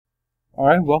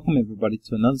Alright, welcome everybody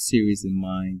to another series in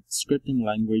my scripting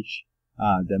language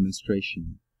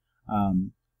demonstration.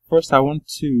 First I want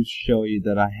to show you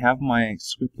that I have my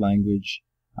script language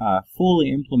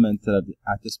fully implemented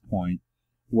at this point,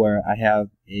 where I have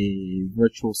a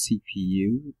virtual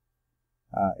CPU,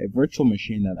 a virtual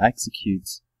machine that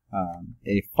executes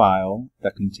a file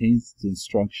that contains the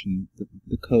instruction,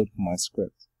 the code for my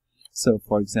script. So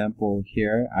for example,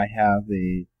 here I have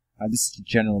this is the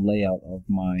general layout of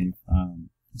my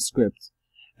script,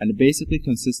 and it basically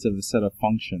consists of a set of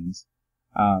functions.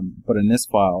 But in this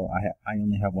file, I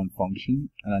only have one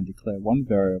function, and I declare one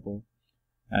variable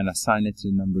and assign it to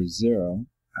the number 0,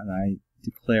 and I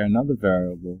declare another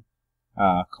variable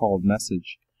called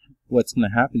message. What's going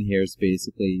to happen here is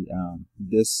basically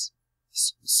this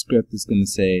script is going to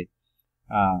say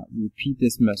repeat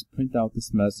this print out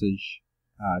this message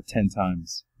 10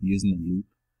 times using a loop.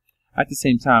 At the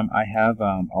same time, I have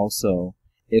also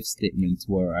if statements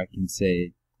where I can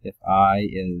say if I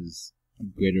is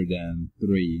greater than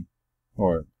 3,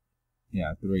 or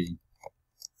 3,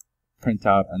 print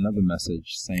out another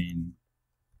message saying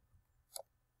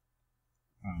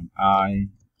I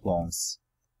plus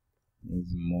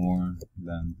is more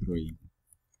than 3.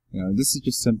 This is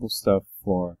just simple stuff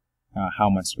for how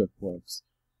my script works.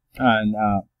 And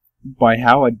by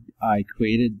how I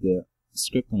created the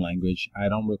scripting language, I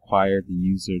don't require the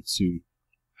user to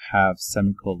have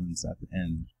semicolons at the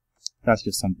end. That's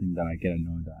just something that I get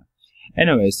annoyed at.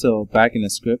 Anyway, so back in the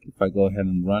script, if I go ahead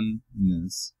and run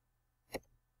this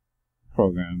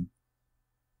program,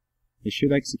 it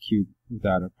should execute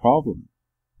without a problem.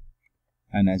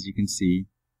 And as you can see,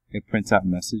 it prints out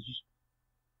message.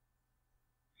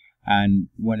 And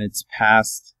when it's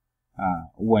passed,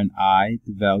 when the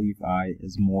value of I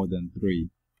is more than 3,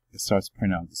 it starts to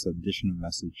print out this additional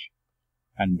message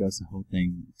and does the whole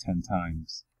thing 10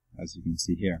 times, as you can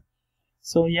see here.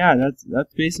 So yeah,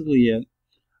 that's basically it.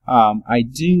 I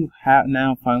do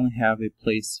now finally have a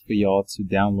place for y'all to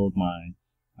download my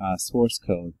source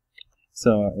code.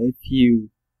 So if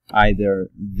you either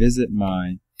visit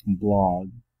my blog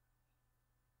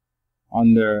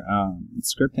under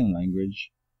scripting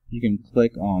language, you can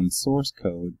click on source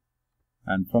code,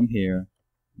 and from here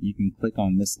you can click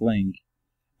on this link,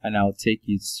 and I'll take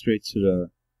you straight to the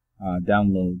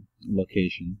download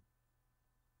location.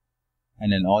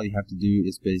 And then all you have to do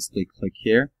is basically click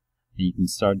here, and you can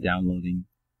start downloading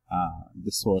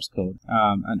the source code.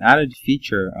 An added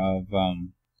feature of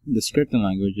the scripting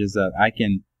language is that I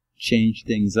can change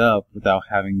things up without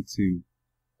having to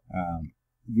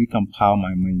recompile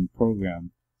my main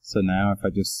program. So now if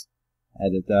I just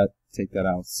edit that, take that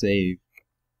out, save,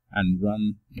 and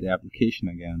run the application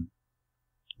again,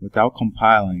 without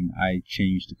compiling, I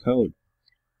change the code.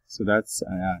 So that's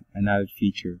an added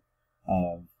feature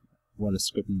of what a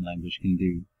scripting language can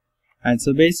do. And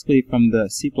so basically from the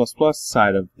C++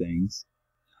 side of things,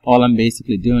 all I'm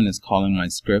basically doing is calling my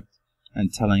script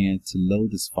and telling it to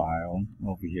load this file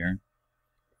over here.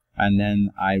 And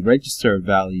then I register a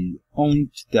value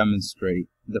only to demonstrate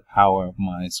the power of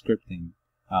my scripting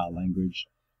language.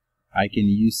 I can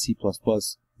use C++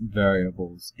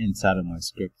 variables inside of my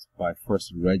script by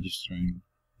first registering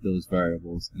those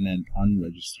variables and then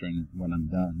unregistering it when I'm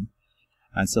done.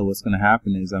 And so what's going to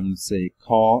happen is I'm going to say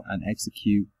call and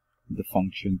execute the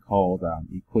function called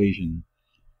equation,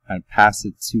 and pass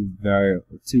it two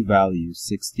values,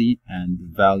 60 and the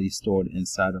value stored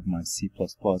inside of my C++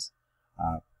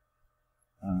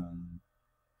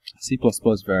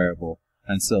 variable.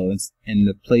 And so in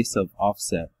the place of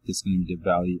offset, it's going to be the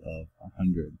value of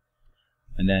 100.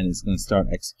 And then it's going to start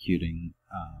executing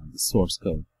the source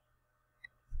code.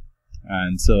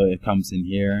 And so it comes in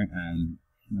here, and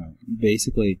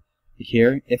basically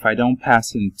here, if I don't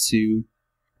pass in two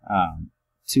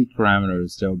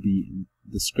parameters,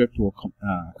 the script will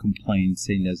complain,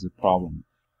 saying there's a problem.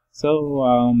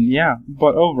 So yeah,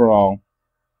 but overall,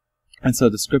 and so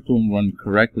the script won't run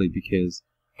correctly because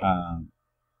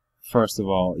first of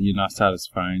all, you're not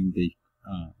satisfying the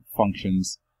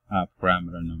function's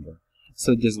parameter number.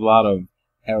 So there's a lot of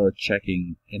error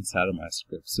checking inside of my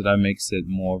script, so that makes it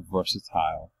more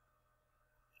versatile.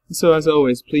 So as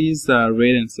always, please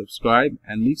rate and subscribe,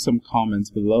 and leave some comments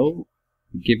below,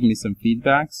 give me some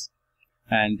feedbacks,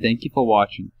 and thank you for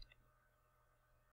watching.